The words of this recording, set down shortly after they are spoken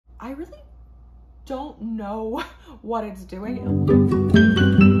I really don't know what it's doing.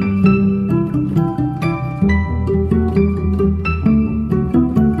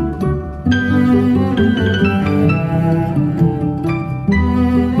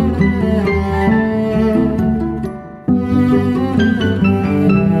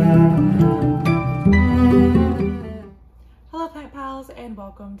 Hello plant pals and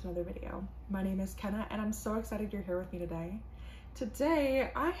welcome to another video. My name is Kenna and I'm so excited you're here with me today.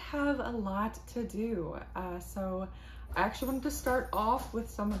 Today I have a lot to do. So I actually wanted to start off with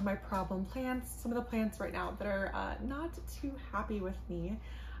some of my problem plants, some of the plants right now that are not too happy with me.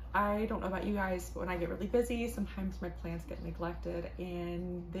 I don't know about you guys, but when I get really busy, sometimes my plants get neglected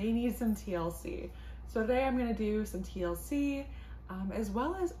and they need some TLC. So today I'm gonna do some TLC, as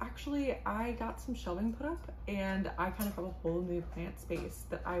well as actually I got some shelving put up and I kind of have a whole new plant space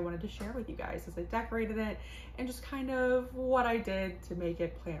that I wanted to share with you guys as I decorated it and just kind of what I did to make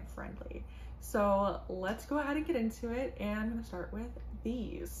it plant friendly. So let's go ahead and get into it, and I'm gonna start with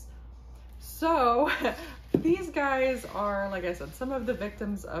these. So these guys are, like I said, some of the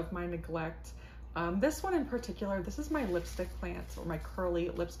victims of my neglect. This one in particular, this is my lipstick plant, or my curly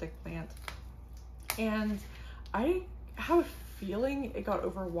lipstick plant. And I have a feeling it got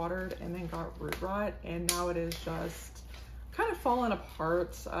overwatered and then got root rot, and now it is just kind of falling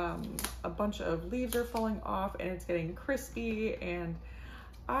apart. A bunch of leaves are falling off and it's getting crispy, and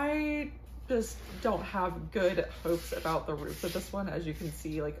I just don't have good hopes about the roots of this one. As you can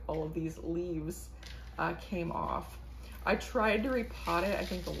see, like all of these leaves came off. I tried to repot it, I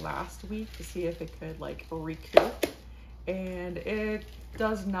think last week, to see if it could like recoup, and it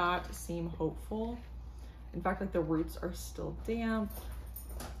does not seem hopeful. In fact, like the roots are still damp.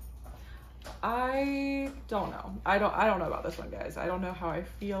 I don't know. I don't know about this one, guys. I don't know how I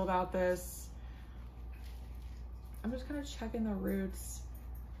feel about this. I'm just kind of checking the roots.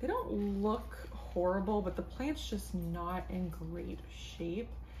 They don't look horrible, but the plant's just not in great shape.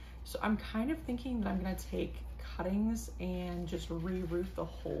 So I'm kind of thinking that I'm gonna take cuttings and just re-root the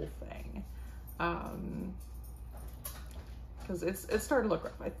whole thing. Because it's starting to look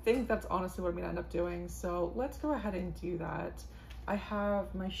rough. I think that's honestly what I'm gonna end up doing. So let's go ahead and do that. I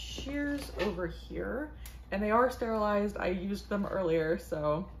have my shears over here and they are sterilized. I used them earlier,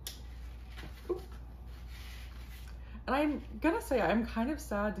 so. And I'm gonna say I'm kind of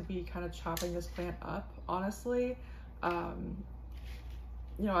sad to be kind of chopping this plant up, honestly. You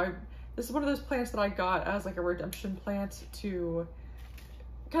know, this is one of those plants that I got as like a redemption plant to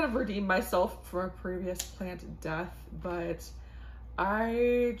kind of redeem myself from a previous plant death, but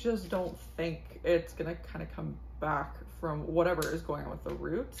I just don't think it's gonna kind of come back from whatever is going on with the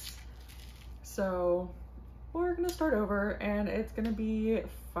roots. So we're gonna start over and it's gonna be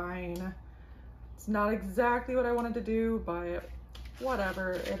fine. It's not exactly what I wanted to do, but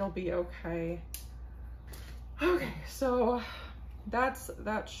whatever, it'll be okay. Okay, so that's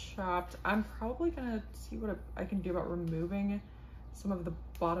that chopped. I'm probably gonna see what I can do about removing some of the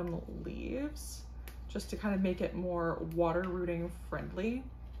bottom leaves just to kind of make it more water rooting friendly.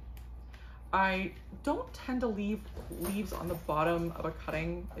 I don't tend to leave leaves on the bottom of a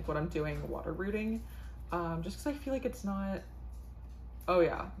cutting, like when I'm doing water rooting, just because I feel like it's not, oh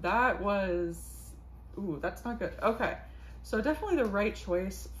yeah, that was, ooh, that's not good. Okay, so definitely the right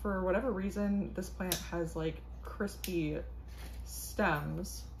choice. For whatever reason, this plant has like crispy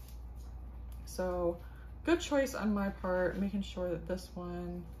stems. So good choice on my part, making sure that this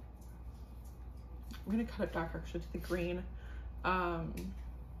one, I'm gonna cut it back actually to the green.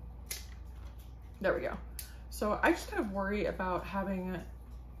 There we go. So I just kind of worry about having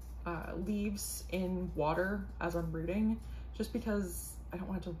leaves in water as I'm rooting, just because I don't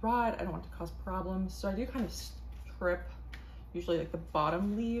want it to rot, I don't want it to cause problems. So I do kind of strip usually like the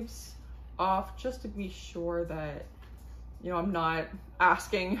bottom leaves off just to be sure that, you know, I'm not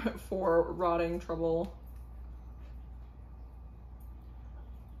asking for rotting trouble.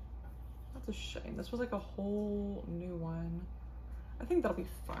 That's a shame. This was like a whole new one. I think that'll be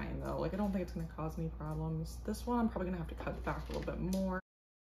fine though. Like, I don't think it's gonna cause any problems. This one I'm probably gonna have to cut back a little bit more.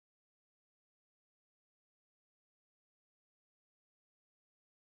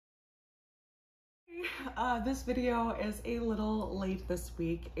 This video is a little late this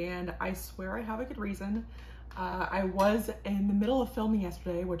week, and I swear I have a good reason. I was in the middle of filming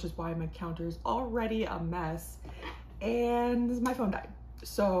yesterday, which is why my counter is already a mess, and my phone died.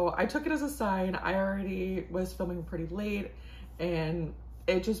 So I took it as a sign. I already was filming pretty late, and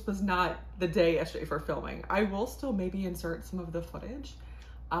it just was not the day yesterday for filming. I will still maybe insert some of the footage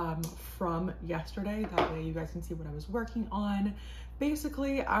from yesterday. That way you guys can see what I was working on.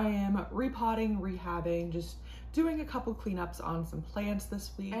 Basically, I am repotting, rehabbing, just doing a couple cleanups on some plants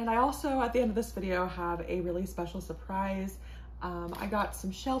this week. And I also, at the end of this video, have a really special surprise. I got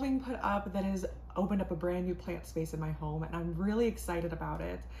some shelving put up that has opened up a brand new plant space in my home, and I'm really excited about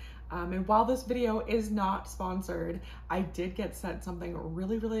it. And while this video is not sponsored, I did get sent something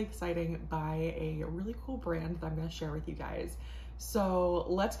really, really exciting by a really cool brand that I'm gonna share with you guys. So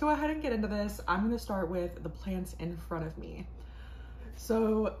let's go ahead and get into this. I'm gonna start with the plants in front of me.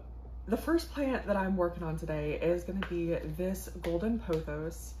 So the first plant that I'm working on today is gonna be this golden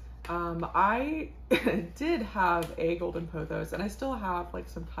pothos. I did have a golden pothos and I still have like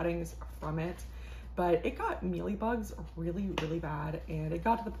some cuttings from it, but it got mealybugs really, really bad. And it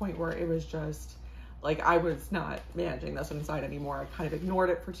got to the point where it was just like, I was not managing this inside anymore. I kind of ignored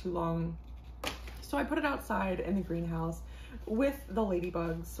it for too long. So I put it outside in the greenhouse with the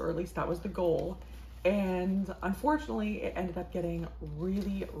ladybugs, or at least that was the goal. And unfortunately, it ended up getting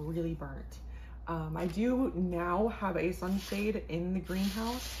really, really burnt. I do now have a sunshade in the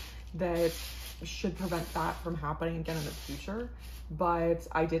greenhouse that should prevent that from happening again in the future, but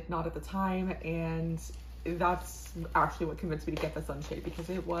I did not at the time, and that's actually what convinced me to get the sunshade, because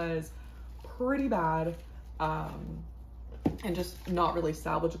it was pretty bad and just not really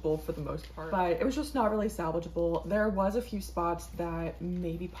salvageable for the most part. But it was just not really salvageable. There was a few spots that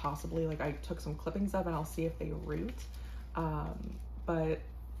maybe possibly like I took some clippings of, and I'll see if they root, but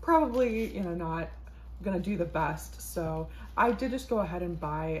probably, you know, not gonna do the best. So I did just go ahead and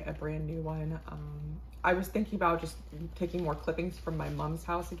buy a brand new one. I was thinking about just taking more clippings from my mom's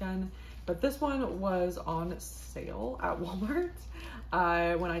house again, but this one was on sale at Walmart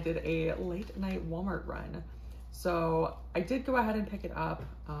when I did a late night Walmart run. So I did go ahead and pick it up.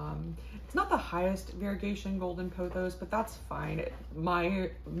 It's not the highest variegation golden pothos, but that's fine. My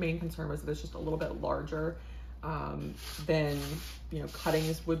main concern was that it's just a little bit larger than, you know,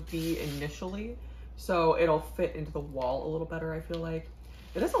 cuttings would be initially. So it'll fit into the wall a little better, I feel like.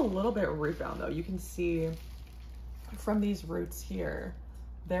 It is a little bit root bound though. You can see from these roots here,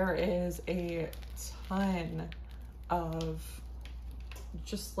 there is a ton of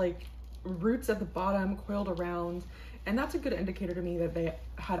just like roots at the bottom coiled around. And that's a good indicator to me that they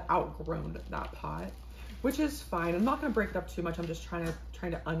had outgrown that pot, which is fine. I'm not gonna break it up too much. I'm just trying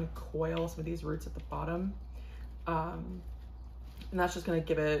to uncoil some of these roots at the bottom. And that's just gonna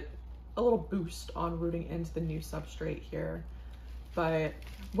give it a little boost on rooting into the new substrate here. But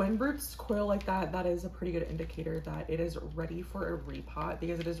when roots coil like that, that is a pretty good indicator that it is ready for a repot,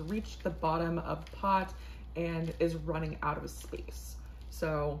 because it has reached the bottom of the pot and is running out of space.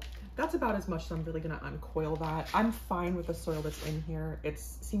 So that's about as much as I'm really gonna uncoil that. I'm fine with the soil that's in here. It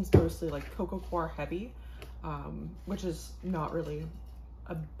seems mostly like cocoa coir heavy, which is not really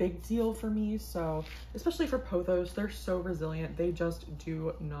a big deal for me. So especially for pothos, they're so resilient. They just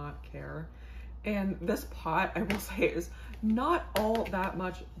do not care. And this pot, I will say, is not all that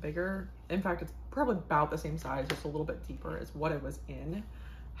much bigger. In fact, it's probably about the same size, just a little bit deeper as what it was in.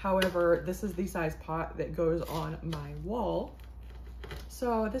 However, this is the size pot that goes on my wall.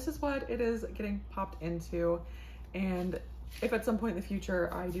 So this is what it is getting popped into. And if at some point in the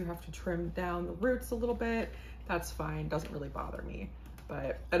future I do have to trim down the roots a little bit, that's fine, doesn't really bother me.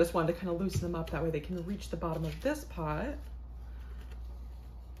 But I just wanted to kind of loosen them up, that way they can reach the bottom of this pot.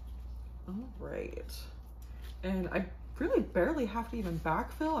 All right. And I really barely have to even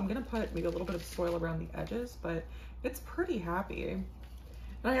backfill. I'm gonna put maybe a little bit of soil around the edges, but it's pretty happy. And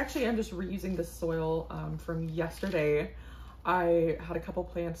I actually am just reusing this soil from yesterday. I had a couple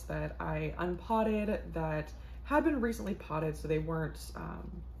plants that I unpotted that had been recently potted, so they weren't,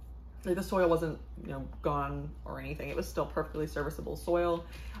 like the soil wasn't, you know, gone or anything. It was still perfectly serviceable soil.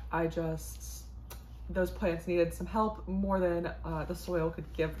 Those plants needed some help more than the soil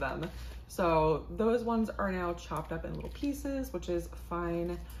could give them. So those ones are now chopped up in little pieces, which is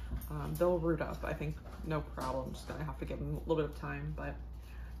fine. They'll root up, I think, no problem. Just gonna have to give them a little bit of time, but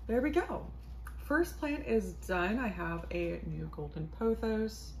there we go. First plant is done. I have a new golden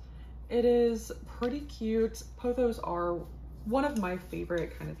pothos. It is pretty cute. Pothos are one of my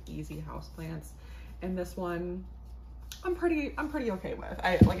favorite kind of easy houseplants, and this one I'm pretty okay with.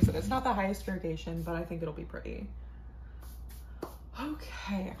 Like I said, it's not the highest variegation, but I think it'll be pretty.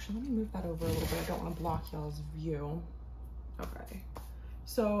 Okay, actually let me move that over a little bit. I don't want to block y'all's view. Okay,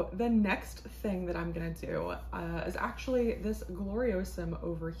 so the next thing that I'm gonna do is actually this gloriosum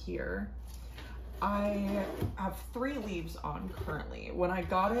over here. I have 3 leaves on currently. When I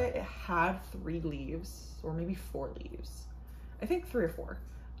got it, it had 3 leaves, or maybe 4 leaves. I think 3 or 4.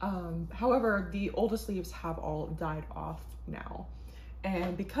 However, the oldest leaves have all died off now.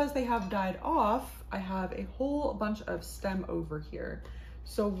 And because they have died off, I have a whole bunch of stem over here.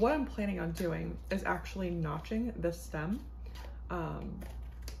 So what I'm planning on doing is actually notching this stem.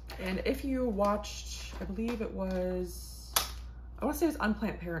 And if you watched, I believe it was, I want to say it was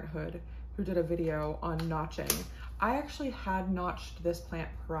Unplant Parenthood who did a video on notching. I actually had notched this plant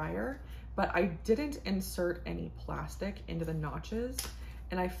prior, but I didn't insert any plastic into the notches.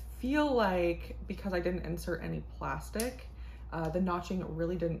 And I feel like because I didn't insert any plastic, the notching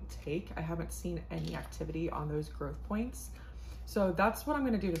really didn't take. I haven't seen any activity on those growth points. So that's what I'm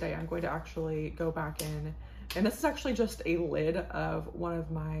gonna do today. I'm going to actually go back in, and this is actually just a lid of one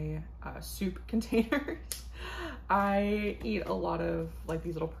of my soup containers. I eat a lot of like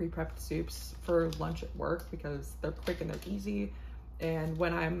these little pre-prepped soups for lunch at work because they're quick and they're easy. And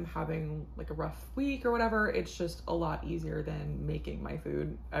when I'm having like a rough week or whatever, it's just a lot easier than making my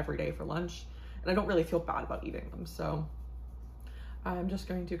food every day for lunch. And I don't really feel bad about eating them. So I'm just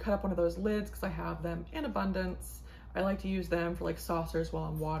going to cut up one of those lids because I have them in abundance. I like to use them for like saucers while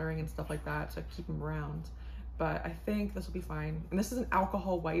I'm watering and stuff like that, so I keep them around. But I think this will be fine. And this is an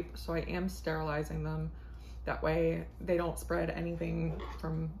alcohol wipe, so I am sterilizing them. That way they don't spread anything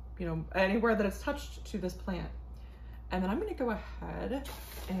from, you know, anywhere that it's touched to this plant. And then I'm gonna go ahead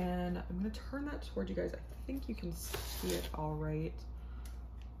and I'm gonna turn that towards you guys. I think you can see it all right.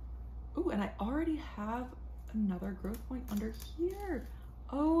 Ooh, and I already have another growth point under here.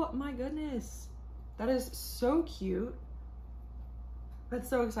 Oh my goodness. That is so cute. That's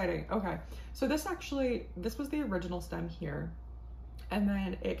so exciting. Okay, so this was the original stem here, and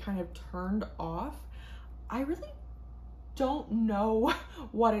then it kind of turned off. I really don't know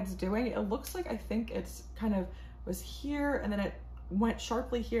what it's doing. It looks like, I think it's kind of was here and then it went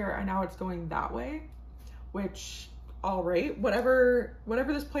sharply here and now it's going that way, which, all right, whatever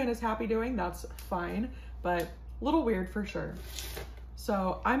this plant is happy doing, that's fine, but a little weird for sure.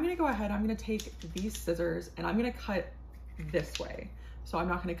 So I'm gonna go ahead, I'm gonna take these scissors and I'm gonna cut this way. So I'm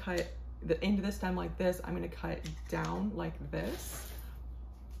not gonna cut into the stem like this, I'm gonna cut down like this.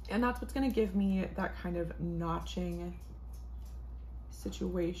 And that's what's gonna give me that kind of notching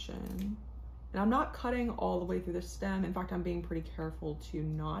situation. And I'm not cutting all the way through the stem. In fact, I'm being pretty careful to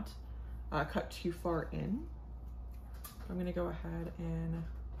not cut too far in. I'm gonna go ahead and,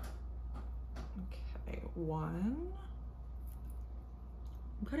 okay, one.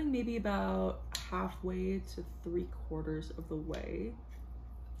 I'm cutting maybe about halfway to 3/4 of the way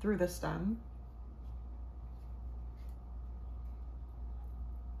through the stem.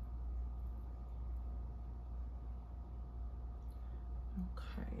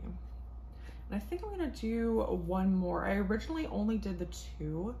 Okay, and I think I'm gonna do one more. I originally only did the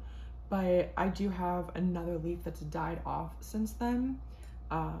 2, but I do have another leaf that's died off since then.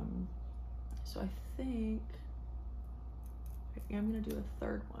 So I think I'm gonna do a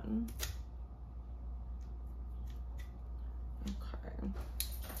 3rd one. Okay.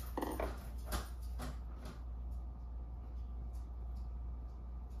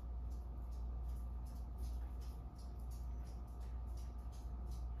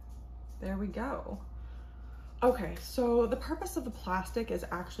 There we go. Okay, so the purpose of the plastic is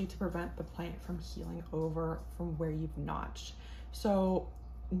actually to prevent the plant from healing over from where you've notched. So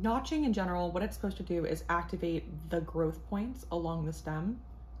notching in general, what it's supposed to do is activate the growth points along the stem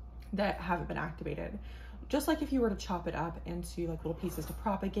that haven't been activated. Just like if you were to chop it up into like little pieces to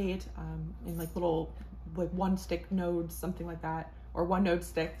propagate in like little like 1-stick nodes, something like that, or 1-node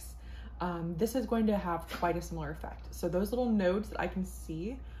sticks, this is going to have quite a similar effect. So those little nodes that I can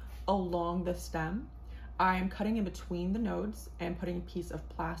see along the stem, I'm cutting in between the nodes and putting a piece of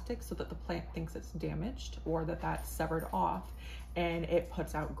plastic so that the plant thinks it's damaged or that that's severed off, and it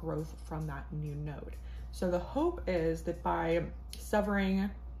puts out growth from that new node. So the hope is that by severing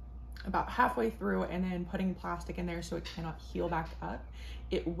about halfway through and then putting plastic in there so it cannot heal back up,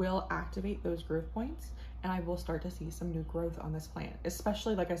 it will activate those growth points and I will start to see some new growth on this plant,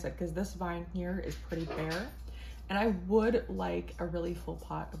 especially like I said, because this vine here is pretty bare. And I would like a really full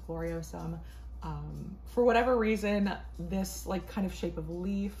pot of Gloriosum. For whatever reason, this like kind of shape of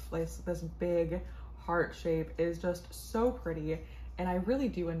leaf, like this big heart shape is just so pretty and I really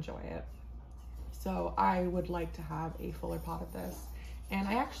do enjoy it. So I would like to have a fuller pot of this. And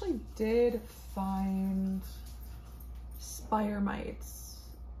I actually did find spire mites,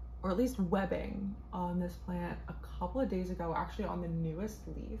 or at least webbing on this plant a couple of days ago, actually on the newest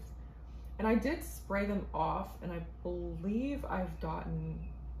leaf. And I did spray them off and I believe I've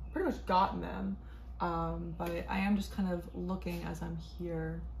pretty much gotten them. But I am just kind of looking as I'm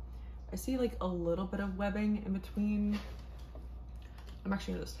here. I see like a little bit of webbing in between. I'm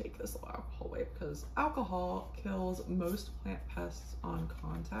actually gonna just take this little alcohol wipe because alcohol kills most plant pests on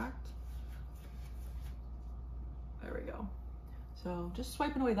contact. There we go. So just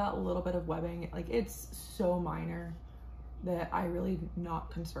swiping away that little bit of webbing. Like, it's so minor that I really not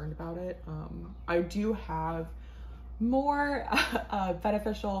concerned about it. I do have more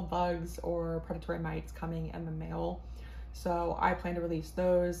beneficial bugs or predatory mites coming in the mail, so I plan to release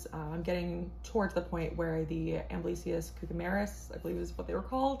those. I'm getting towards the point where the Amblysius cucumaris, I believe is what they were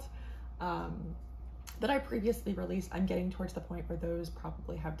called, that I previously released, I'm getting towards the point where those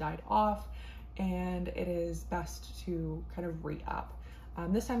probably have died off, and it is best to kind of re-up.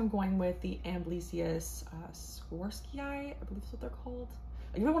 This time I'm going with the Amblysius Swarovskii, I believe is what they're called.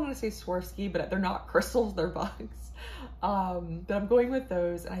 I even wanted to say Swarovski, but they're not crystals, they're bugs. But I'm going with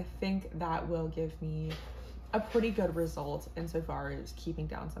those, and I think that will give me a pretty good result insofar as keeping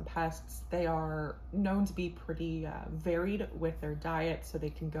down some pests. They are known to be pretty varied with their diet, so they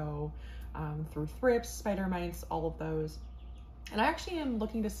can go through thrips, spider mites, all of those. And I actually am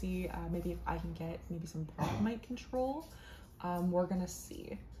looking to see maybe if I can get maybe some broad mite control. We're gonna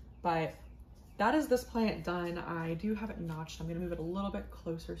see, but that is this plant done. I do have it notched. I'm gonna move it a little bit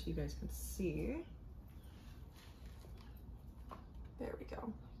closer so you guys can see. There we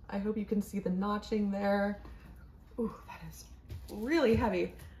go. I hope you can see the notching there. Ooh, that is really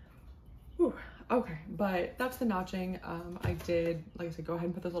heavy. Ooh, okay, but that's the notching. I did, like I said, go ahead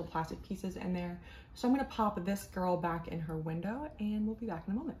and put those little plastic pieces in there. So I'm gonna pop this girl back in her window, and we'll be back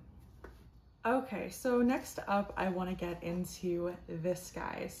in a moment. Okay, so next up, I want to get into this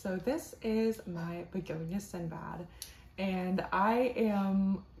guy. So this is my Begonia Sinbad, and I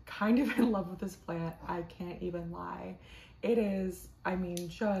am kind of in love with this plant. I can't even lie. It is, I mean,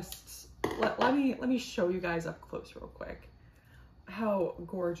 just, let me show you guys up close real quick how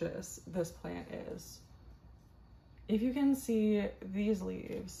gorgeous this plant is. If you can see, these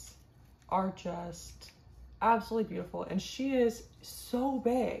leaves are just absolutely beautiful, and she is so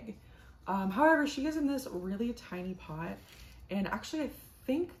big. However, she is in this really tiny pot, and actually I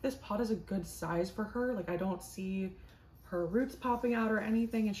think this pot is a good size for her. Like, I don't see her roots popping out or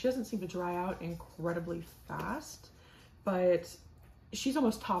anything, and she doesn't seem to dry out incredibly fast, but she's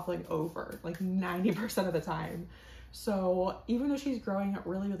almost toppling over like 90% of the time. So even though she's growing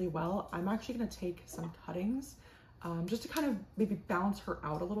really, really well, I'm actually gonna take some cuttings just to kind of maybe balance her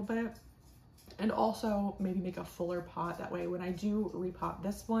out a little bit, and also maybe make a fuller pot. That way when I do repot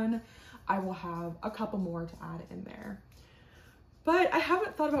this one, I will have a couple more to add in there. But I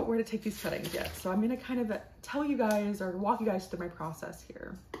haven't thought about where to take these cuttings yet, so I'm gonna kind of tell you guys or walk you guys through my process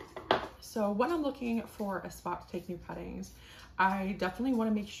here. So when I'm looking for a spot to take new cuttings, I definitely want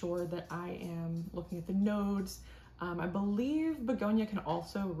to make sure that I am looking at the nodes. I believe Begonia can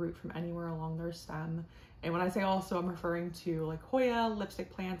also root from anywhere along their stem. And when I say also, I'm referring to like Hoya,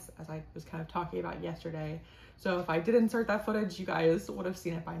 lipstick plants, as I was kind of talking about yesterday. So if I did insert that footage, you guys would have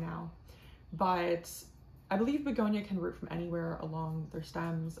seen it by now. But I believe Begonia can root from anywhere along their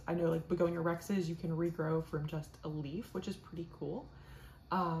stems. I know like Begonia rexes, you can regrow from just a leaf, which is pretty cool.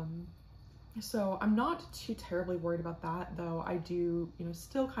 So I'm not too terribly worried about that, though I do, you know,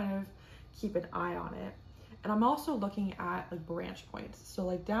 still kind of keep an eye on it. And I'm also looking at like branch points. So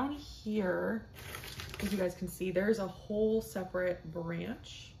like down here, as you guys can see, there's a whole separate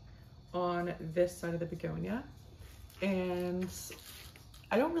branch on this side of the Begonia. And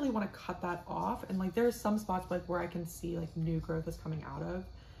I don't really want to cut that off. And like there's some spots like where I can see like new growth is coming out of.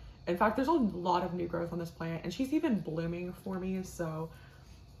 In fact, there's a lot of new growth on this plant, and she's even blooming for me. So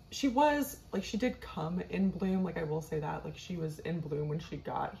she was like, she did come in bloom. Like I will say that, like she was in bloom when she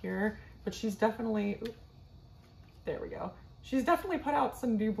got here, but she's definitely, ooh, there we go. She's definitely put out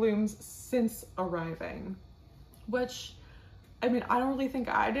some new blooms since arriving, which, I mean, I don't really think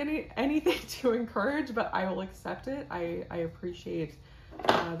I did anything to encourage, but I will accept it. I appreciate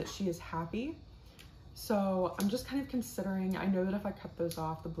that she is happy. So I'm just kind of considering, I know that if I cut those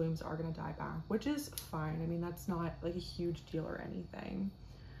off, the blooms are gonna die back, which is fine. I mean, that's not like a huge deal or anything,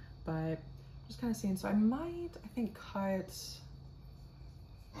 but just kind of seeing. So I might, I think, cut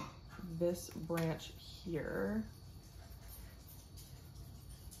this branch here.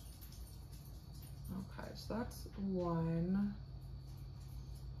 Okay, so that's one.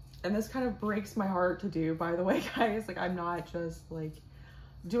 And this kind of breaks my heart to do, by the way, guys. Like, I'm not just like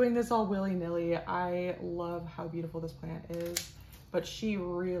doing this all willy-nilly. I love how beautiful this plant is, but she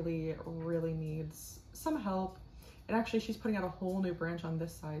really, really needs some help. And actually, she's putting out a whole new branch on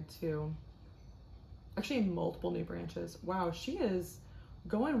this side too. Actually, multiple new branches. Wow, she is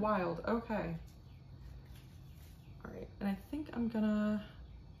going wild. Okay. All right, and I think I'm gonna,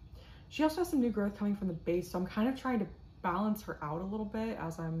 she also has some new growth coming from the base, so I'm kind of trying to balance her out a little bit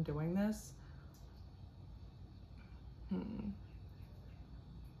as I'm doing this.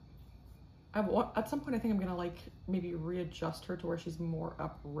 at some point I think I'm gonna like maybe readjust her to where she's more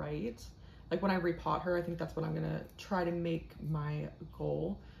upright. Like when I repot her, I think that's what I'm gonna try to make my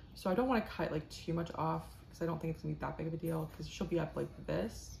goal. So I don't want to cut like too much off because I don't think it's gonna be that big of a deal because she'll be up like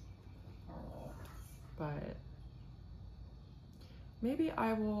this. But maybe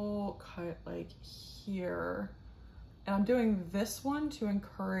I will cut like here. And I'm doing this one to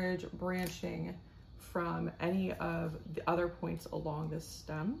encourage branching from any of the other points along this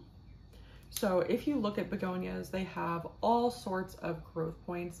stem. So if you look at begonias, they have all sorts of growth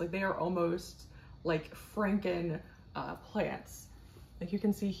points. Like they are almost like Franken plants. Like you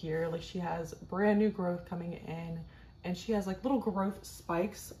can see here, like she has brand new growth coming in and she has like little growth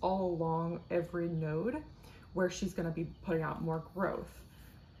spikes all along every node where she's gonna be putting out more growth.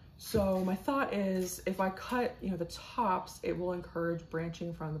 So my thought is if I cut, you know, the tops, it will encourage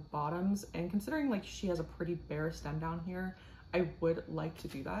branching from the bottoms. And considering like she has a pretty bare stem down here, I would like to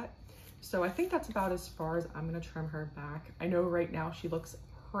do that. So I think that's about as far as I'm gonna trim her back. I know right now she looks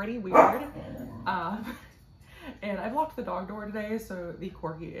pretty weird. And I've locked the dog door today, so the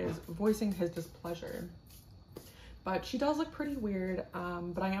corgi is voicing his displeasure. But she does look pretty weird,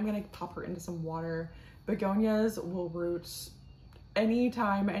 but I am gonna pop her into some water. Begonias will root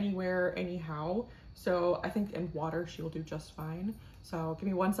anytime, anywhere, anyhow. So I think in water she will do just fine. So give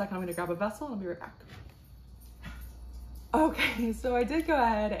me 1 second, I'm gonna grab a vessel and I'll be right back. Okay, so I did go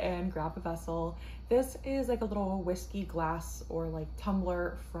ahead and grab a vessel. This is like a little whiskey glass or like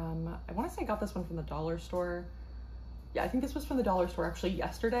tumbler from, I wanna say I got this one from the dollar store. Yeah, I think this was from the dollar store actually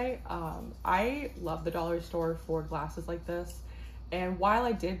yesterday. I love the dollar store for glasses like this. And while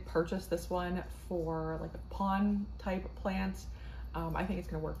I did purchase this one for like a pond type plant, I think it's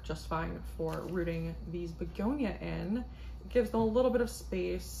gonna work just fine for rooting these begonia in. It gives them a little bit of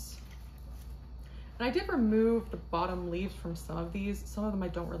space. And I did remove the bottom leaves from some of these. Some of them I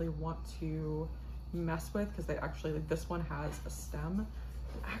don't really want to mess with because they actually, like this one has a stem.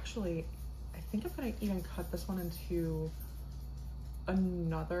 Actually, I think I'm gonna even cut this one into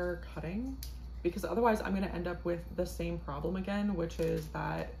another cutting because otherwise I'm gonna end up with the same problem again, which is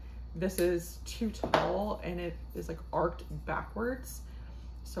that this is too tall and it is like arced backwards.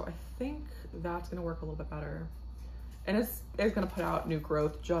 So I think that's gonna work a little bit better. And it's gonna put out new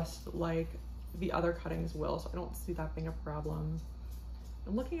growth just like the other cuttings will, so I don't see that being a problem.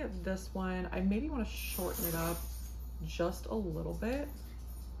 I'm looking at this one, I maybe want to shorten it up just a little bit.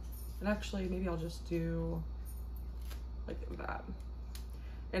 And actually, maybe I'll just do like that.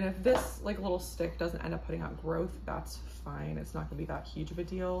 And if this like little stick doesn't end up putting out growth, that's fine. It's not gonna be that huge of a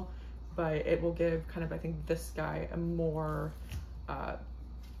deal, but it will give kind of, I think, this guy a more,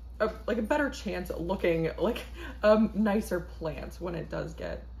 like a better chance at looking like a nicer plant when it does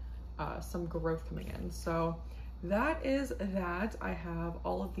get some growth coming in. So that is that. I have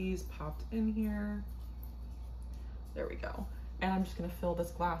all of these popped in here. There we go. And I'm just gonna fill this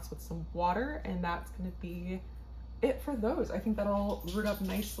glass with some water and that's gonna be it for those. I think that'll root up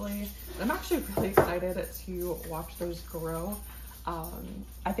nicely. I'm actually really excited to watch those grow.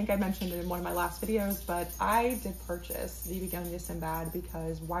 I think I mentioned it in one of my last videos, but I did purchase the Begonia Sinbad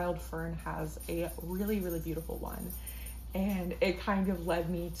because Wild Fern has a really, really beautiful one. And it kind of led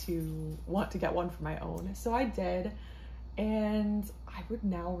me to want to get one for my own. So I did, and I would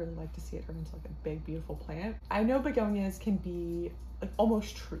now really like to see it turn into like a big, beautiful plant. I know begonias can be like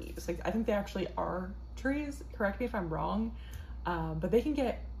almost trees. Like I think they actually are trees, correct me if I'm wrong, but they can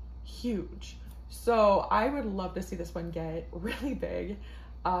get huge. So I would love to see this one get really big.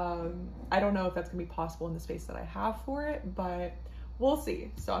 I don't know if that's gonna be possible in the space that I have for it, but we'll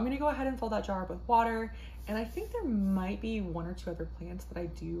see. So I'm gonna go ahead and fill that jar up with water. And I think there might be 1 or 2 other plants that I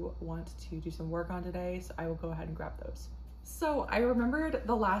do want to do some work on today. So I will go ahead and grab those. So I remembered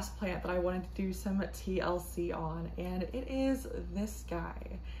the last plant that I wanted to do some TLC on, and it is this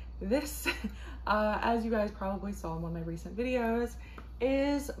guy. This, as you guys probably saw in one of my recent videos,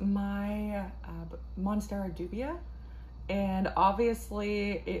 is my Monstera Dubia. And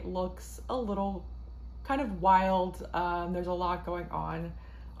obviously it looks a little kind of wild. There's a lot going on,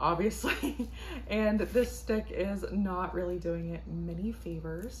 obviously, and this stick is not really doing it many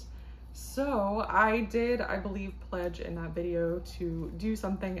favors. So I did, I believe, pledge in that video to do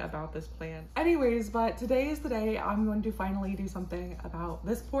something about this plant. Anyways, but today is the day I'm going to finally do something about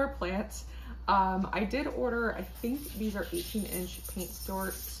this poor plant. I did order, I think these are 18-inch paint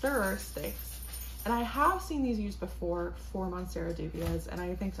stirrer sticks, and I have seen these used before for Monstera Dubias, and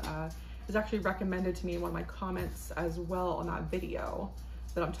I think it was actually recommended to me in one of my comments as well on that video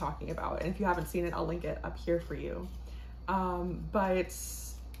that I'm talking about. And if you haven't seen it, I'll link it up here for you. But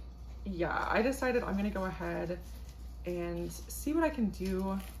yeah, I decided I'm gonna go ahead and see what I can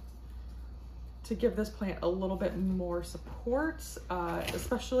do to give this plant a little bit more support,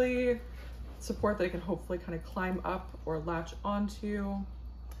 especially support that it can hopefully kind of climb up or latch onto.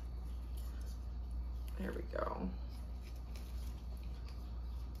 There we go.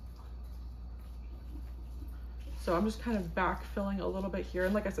 So I'm just kind of backfilling a little bit here.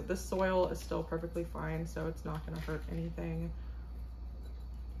 And like I said, this soil is still perfectly fine, so it's not gonna hurt anything.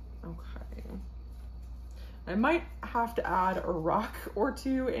 Okay. I might have to add a rock or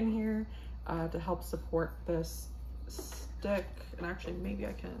two in here to help support this stick. And actually, maybe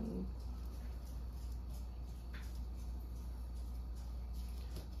I can.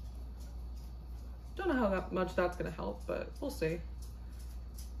 Don't know how much that's gonna help, but we'll see.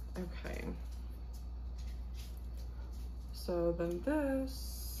 Okay. So then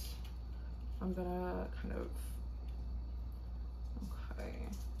this, I'm gonna kind of, okay.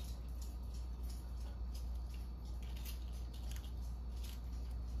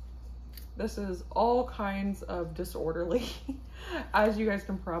 This is all kinds of disorderly, as you guys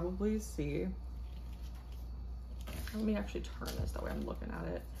can probably see. Let me actually turn this, that way I'm looking at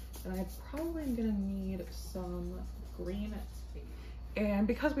it. And I probably am gonna need some green tape. And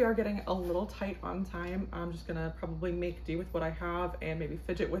because we are getting a little tight on time, I'm just gonna probably make do with what I have and maybe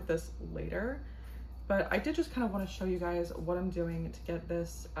fidget with this later. But I did just kind of want to show you guys what I'm doing to get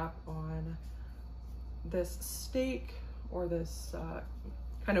this up on this stake or this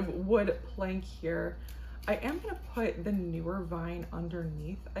kind of wood plank here. I am gonna put the newer vine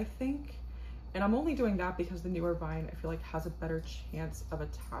underneath, I think. And I'm only doing that because the newer vine, I feel like, has a better chance of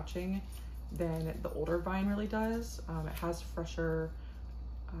attaching than the older vine really does. It has fresher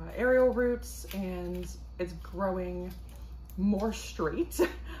aerial roots and it's growing more straight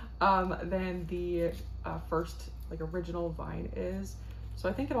than the first original vine is. So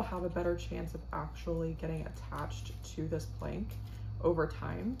I think it'll have a better chance of actually getting attached to this plank over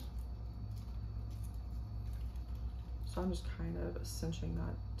time. So I'm just kind of cinching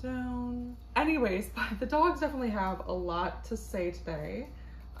that down. Anyways, the dogs definitely have a lot to say today.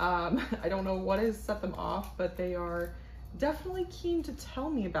 I don't know what has set them off, but they are definitely keen to tell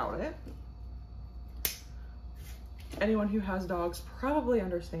me about it. Anyone who has dogs probably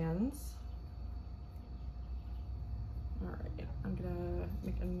understands. All right, I'm gonna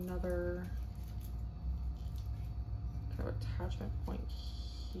make another kind of attachment point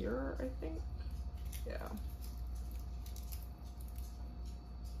here, I think. Yeah.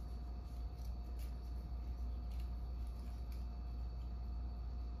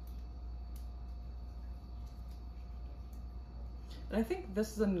 And I think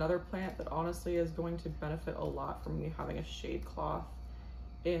this is another plant that honestly is going to benefit a lot from me having a shade cloth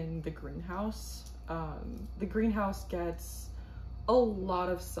in the greenhouse. The greenhouse gets a lot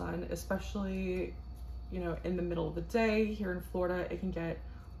of sun, especially, you know, in the middle of the day. Here in Florida, it can get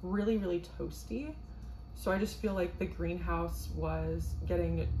really, really toasty. So I just feel like the greenhouse was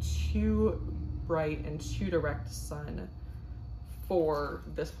getting too bright and too direct sun for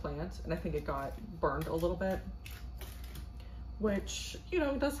this plant. And I think it got burned a little bit, which, you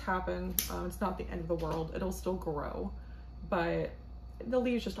know, does happen. It's not the end of the world. It'll still grow, but the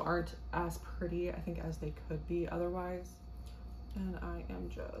leaves just aren't as pretty, I think, as they could be otherwise. And I am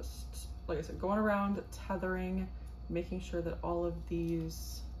just, like I said, going around tethering, making sure that all of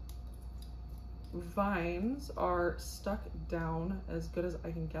these vines are stuck down as good as I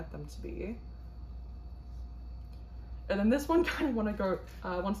can get them to be. And then this one kind of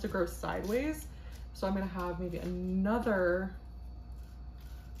wants to grow sideways. So I'm gonna have maybe another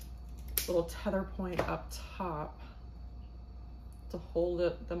little tether point up top to hold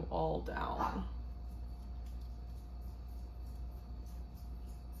them all down.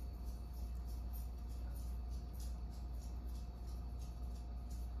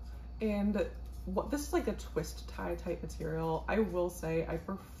 And this is like a twist tie type material. I will say I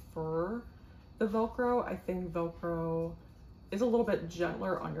prefer the Velcro. I think Velcro is a little bit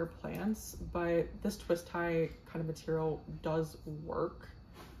gentler on your plants, but this twist tie kind of material does work.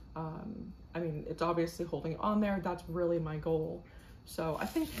 I mean, it's obviously holding on there. That's really my goal. So I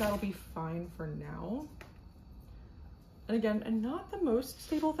think that'll be fine for now. And again, and not the most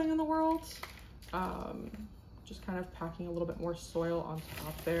stable thing in the world. Just kind of packing a little bit more soil on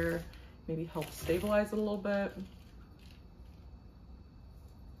top there, maybe help stabilize it a little bit.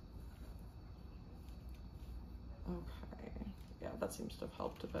 Okay, yeah, that seems to have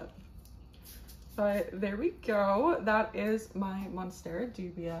helped a bit. But there we go. That is my Monstera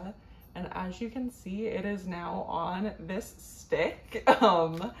Dubia. And as you can see, it is now on this stick.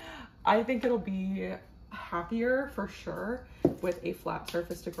 I think it'll be happier for sure with a flat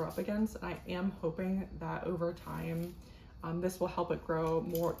surface to grow up against. And I am hoping that over time, This will help it grow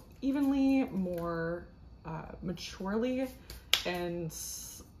more evenly, more maturely, and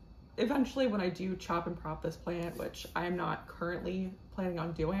eventually when I do chop and prop this plant, which I'm not currently planning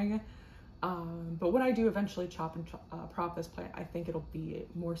on doing, but when I do eventually chop and prop this plant, I think it'll be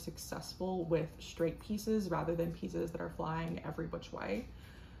more successful with straight pieces rather than pieces that are flying every which way.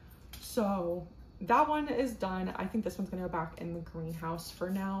 So that one is done. I think this one's gonna go back in the greenhouse for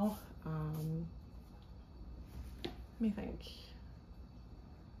now. Let me think.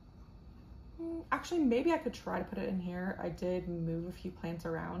 Actually, maybe I could try to put it in here. I did move a few plants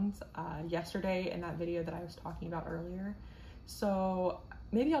around yesterday in that video that I was talking about earlier. So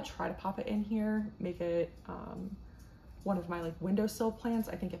maybe I'll try to pop it in here, make it one of my like windowsill plants.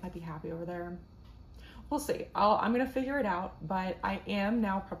 I think it might be happy over there. We'll see. I'm gonna figure it out, but I am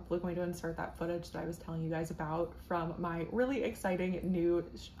now probably going to insert that footage that I was telling you guys about from my really exciting new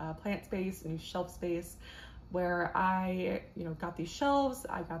plant space, new shelf space, where I, got these shelves.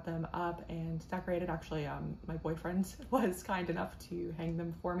 I got them up and decorated. Actually, my boyfriend was kind enough to hang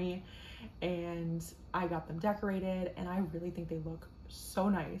them for me, and I got them decorated, and I really think they look so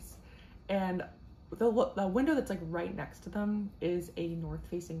nice. And the window that's like right next to them is a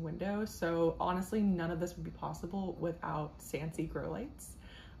north-facing window. So honestly, none of this would be possible without Sansi grow lights.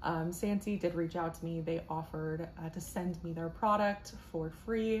 Sansi did reach out to me. They offered to send me their product for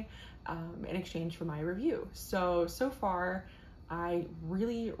free in exchange for my review. So far, I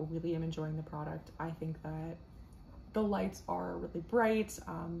really, really am enjoying the product. I think that the lights are really bright.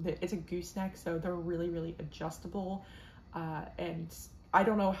 It's a gooseneck, so they're really, really adjustable. And I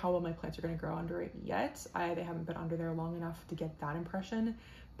don't know how well my plants are going to grow under it yet. They haven't been under there long enough to get that impression.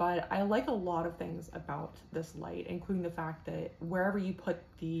 But I like a lot of things about this light, including the fact that wherever you put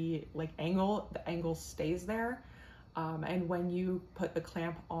the angle, the angle stays there. And when you put the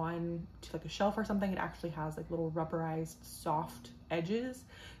clamp on to like a shelf or something, it actually has like little rubberized soft edges.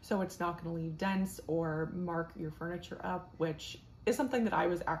 So it's not going to leave dents or mark your furniture up, which is something that I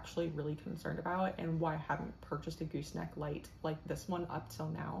was actually really concerned about and why I haven't purchased a gooseneck light like this one up till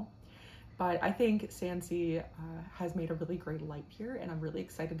now. But I think Sansi has made a really great light here, and I'm really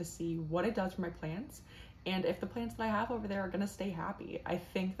excited to see what it does for my plants and if the plants that I have over there are gonna stay happy. I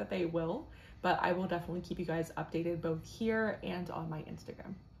think that they will, but I will definitely keep you guys updated both here and on my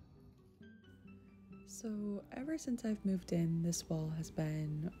Instagram. So ever since I've moved in, this wall has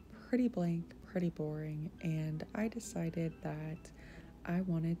been pretty blank, pretty boring, and I decided that I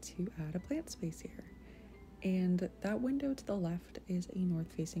wanted to add a plant space here. And that window to the left is a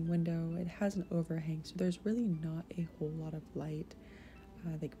north-facing window. It has an overhang, so there's really not a whole lot of light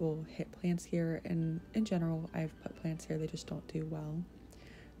that will hit plants here. And in general, I've put plants here, they just don't do well.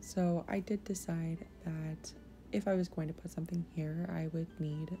 So I did decide that if I was going to put something here, I would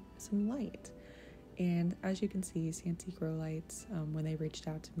need some light. And as you can see, Sansi Grow Lights, when they reached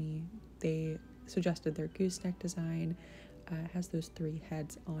out to me, they suggested their gooseneck design. It has those 3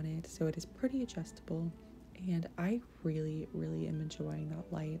 heads on it, so it is pretty adjustable. And I really, really am enjoying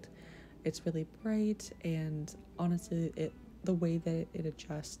that light. It's really bright, and honestly, the way that it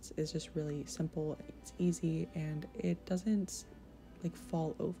adjusts is just really simple. It's easy, and it doesn't like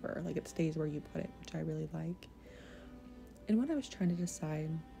fall over. Like, it stays where you put it, which I really like. And when I was trying to decide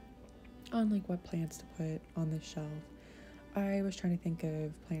on like what plants to put on the shelf, I was trying to think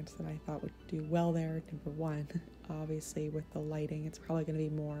of plants that I thought would do well there. Number one, obviously with the lighting, it's probably going to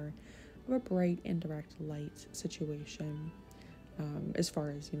be more of a bright indirect light situation as far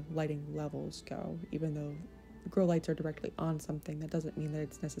as lighting levels go. Even though grow lights are directly on something, that doesn't mean that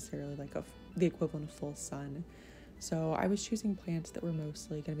it's necessarily like the equivalent of full sun. So I was choosing plants that were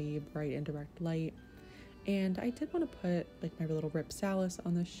mostly going to be bright indirect light. And I did want to put like my little Ripsalis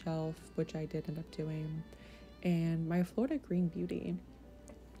on the shelf, which I did end up doing, and my Florida Green Beauty.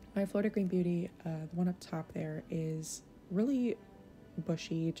 My Florida Green Beauty, the one up top there, is really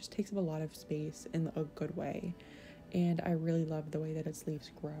bushy. It just takes up a lot of space in a good way, and I really love the way that its leaves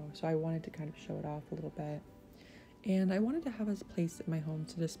grow, so I wanted to kind of show it off a little bit. And I wanted to have a place in my home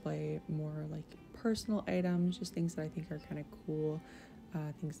to display more like personal items, just things that I think are kind of cool,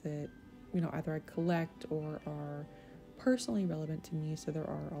 things that either I collect or are personally relevant to me. So there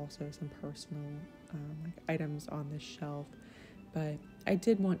are also some personal like items on this shelf, but I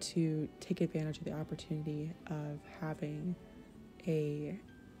did want to take advantage of the opportunity of having a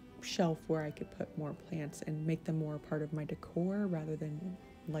shelf where I could put more plants and make them more a part of my decor rather than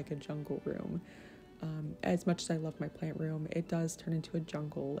like a jungle room. As much as I love my plant room, it does turn into a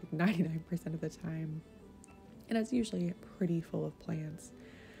jungle like 99% of the time, and it's usually pretty full of plants.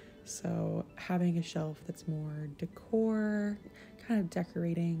 So having a shelf that's more decor, kind of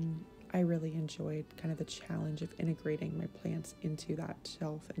decorating, I really enjoyed kind of the challenge of integrating my plants into that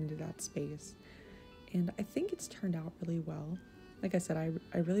shelf, into that space. And I think it's turned out really well. Like I said,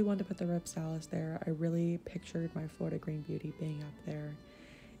 I really wanted to put the Ripsalis there. I really pictured my Florida Green Beauty being up there.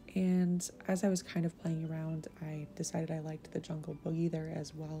 And as I was kind of playing around, I decided I liked the Jungle Boogie there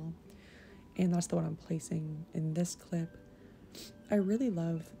as well. And that's the one I'm placing in this clip. I really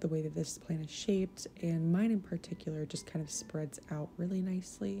love the way that this plant is shaped, and mine in particular just kind of spreads out really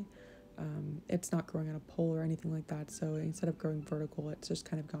nicely. It's not growing on a pole or anything like that, so instead of growing vertical, it's just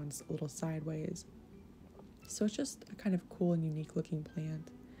kind of gone a little sideways. So it's just a kind of cool and unique looking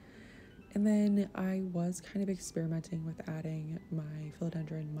plant. And then I was kind of experimenting with adding my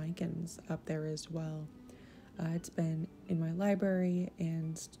philodendron micans up there as well. It's been in my library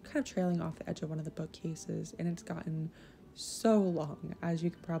and kind of trailing off the edge of one of the bookcases, and it's gotten so long, as you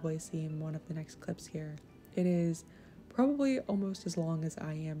can probably see in one of the next clips here. It is probably almost as long as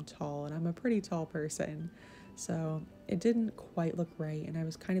I am tall, and I'm a pretty tall person, so it didn't quite look right, and I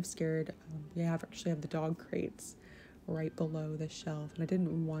was kind of scared. We actually have the dog crates right below the shelf, and I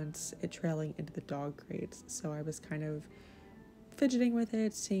didn't want it trailing into the dog crates, so I was kind of fidgeting with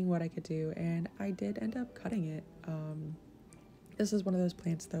it, seeing what I could do, and I did end up cutting it. This is one of those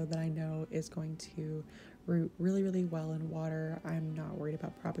plants though that I know is going to root really, really well in water. I'm not worried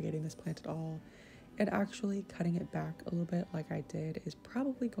about propagating this plant at all. And actually cutting it back a little bit like I did is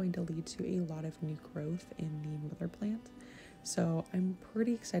probably going to lead to a lot of new growth in the mother plant. So I'm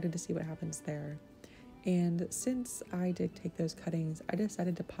pretty excited to see what happens there. And since I did take those cuttings, I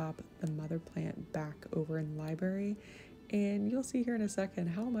decided to pop the mother plant back over in the library. And you'll see here in a second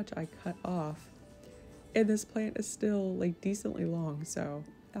how much I cut off. And this plant is still like decently long, so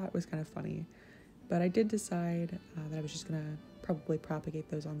that was kind of funny. But I did decide that I was just gonna probably propagate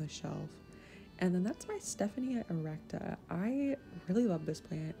those on the shelf. And then that's my Stephania erecta. I really love this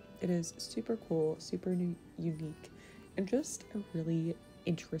plant. It is super cool, super unique, and just a really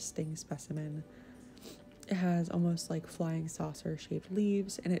interesting specimen. It has almost like flying saucer shaped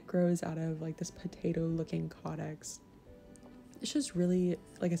leaves, and it grows out of like this potato looking caudex. It's just really,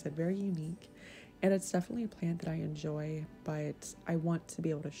 like I said, very unique. And it's definitely a plant that I enjoy, but I want to be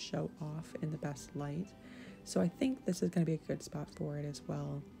able to show off in the best light. So I think this is going to be a good spot for it as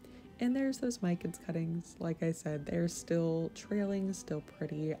well. And there's those micans cuttings. Like I said, they're still trailing, still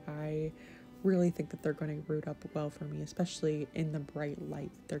pretty. I really think that they're going to root up well for me, especially in the bright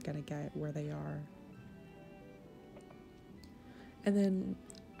light that they're going to get where they are. And then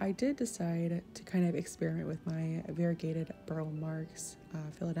I did decide to kind of experiment with my variegated Burl Marks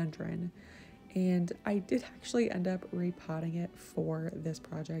philodendron. And I did actually end up repotting it for this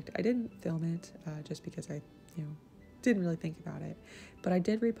project. I didn't film it just because I, didn't really think about it. But I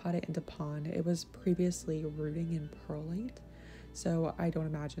did repot it into pond. It was previously rooting in perlite, so I don't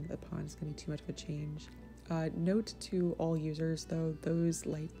imagine that the pond is going to be too much of a change. Note to all users though, those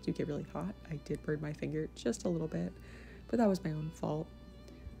lights do get really hot. I did burn my finger just a little bit, but that was my own fault.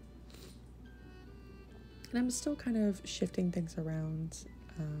 And I'm still kind of shifting things around.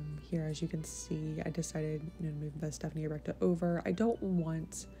 Here, as you can see, I decided to move the Stephania erecta over. I don't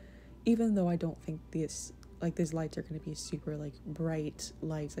want, even though I don't think these lights are going to be super like bright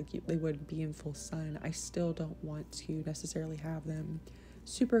lights like they would be in full sun, I still don't want to necessarily have them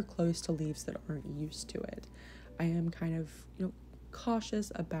super close to leaves that aren't used to it. I am kind of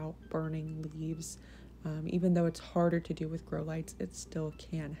cautious about burning leaves. Even though it's harder to do with grow lights, it still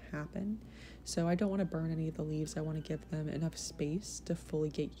can happen. So I don't want to burn any of the leaves. I want to give them enough space to fully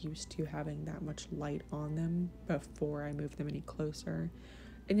get used to having that much light on them before I move them any closer.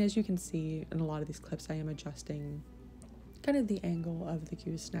 And as you can see in a lot of these clips, I am adjusting kind of the angle of the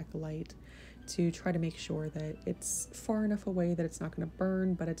gooseneck light to try to make sure that it's far enough away that it's not going to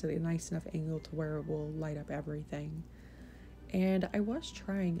burn, but it's at a nice enough angle to where it will light up everything. And I was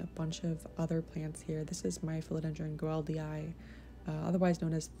trying a bunch of other plants here. This is my philodendron goeldii, otherwise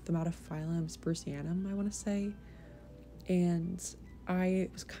known as Thermatophyllum sprucianum, I want to say. And I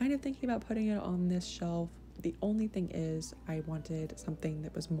was kind of thinking about putting it on this shelf. The only thing is I wanted something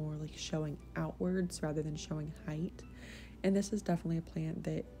that was more like showing outwards rather than showing height. And this is definitely a plant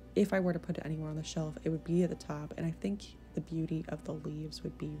that if I were to put it anywhere on the shelf, it would be at the top. And I think the beauty of the leaves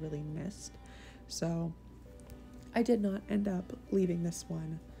would be really missed. So I did not end up leaving this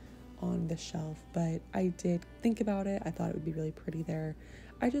one on the shelf, but I did think about it. I thought it would be really pretty there.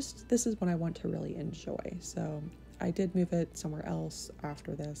 This is one I want to really enjoy. So I did move it somewhere else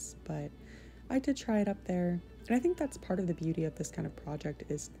after this, but I did try it up there. And I think that's part of the beauty of this kind of project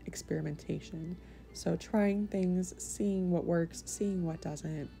is experimentation. So trying things, seeing what works, seeing what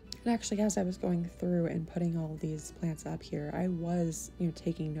doesn't. And actually, as I was going through and putting all these plants up here, I was,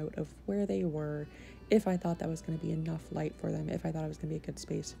 taking note of where they were, if I thought that was going to be enough light for them, if I thought it was going to be a good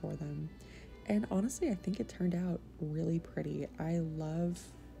space for them. And honestly, I think it turned out really pretty. I love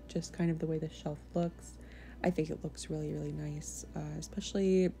just kind of the way the shelf looks. I think it looks really, really nice,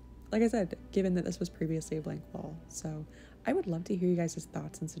 especially, like I said, given that this was previously a blank wall. So I would love to hear you guys'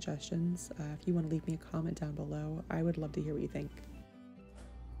 thoughts and suggestions. If you want to leave me a comment down below, I would love to hear what you think.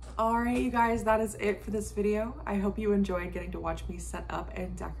 Alright, you guys, that is it for this video. I hope you enjoyed getting to watch me set up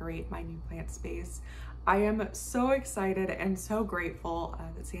and decorate my new plant space. I am so excited and so grateful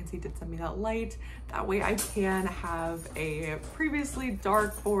that Sansi did send me that light. That way I can have a previously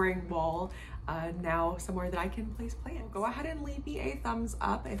dark, boring wall now somewhere that I can place plants. Go ahead and leave me a thumbs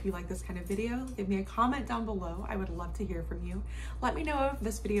up if you like this kind of video. Give me a comment down below. I would love to hear from you. Let me know if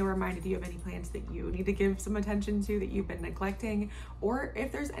this video reminded you of any plants that you need to give some attention to, that you've been neglecting, or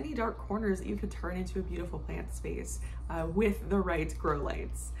if there's any dark corners that you could turn into a beautiful plant space with the right grow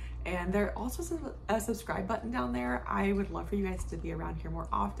lights. And there also is a subscribe button down there. I would love for you guys to be around here more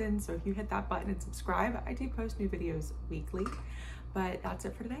often. So if you hit that button and subscribe, I do post new videos weekly. But that's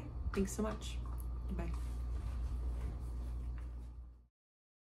it for today. Thanks so much. Bye.